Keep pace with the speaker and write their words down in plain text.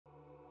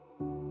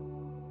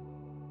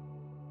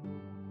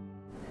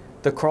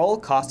The Kroll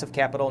Cost of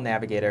Capital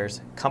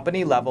Navigator's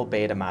company-level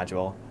beta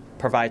module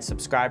provides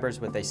subscribers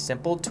with a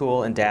simple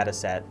tool and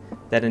dataset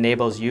that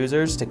enables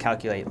users to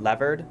calculate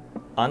levered,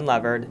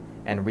 unlevered,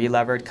 and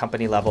relevered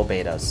company-level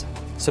betas.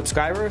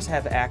 Subscribers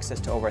have access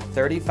to over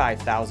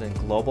 35,000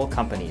 global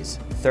companies,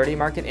 30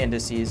 market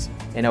indices,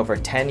 and over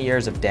 10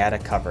 years of data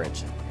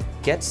coverage.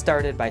 Get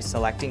started by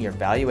selecting your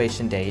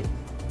valuation date,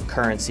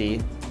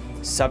 currency,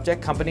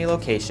 subject company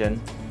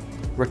location,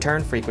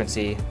 return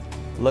frequency,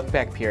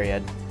 look-back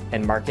period,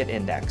 and market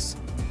index.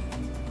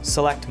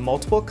 Select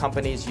multiple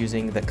companies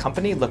using the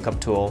Company Lookup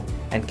tool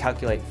and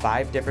calculate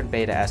 5 different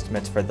beta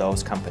estimates for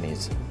those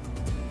companies.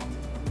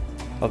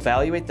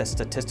 Evaluate the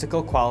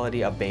statistical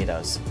quality of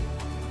betas.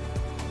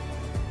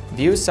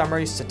 View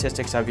summary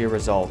statistics of your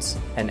results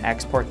and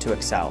export to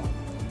Excel.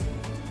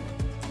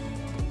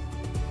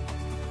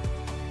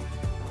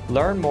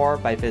 Learn more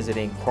by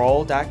visiting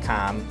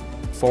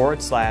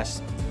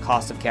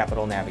kroll.com/Cost of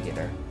Capital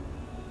Navigator.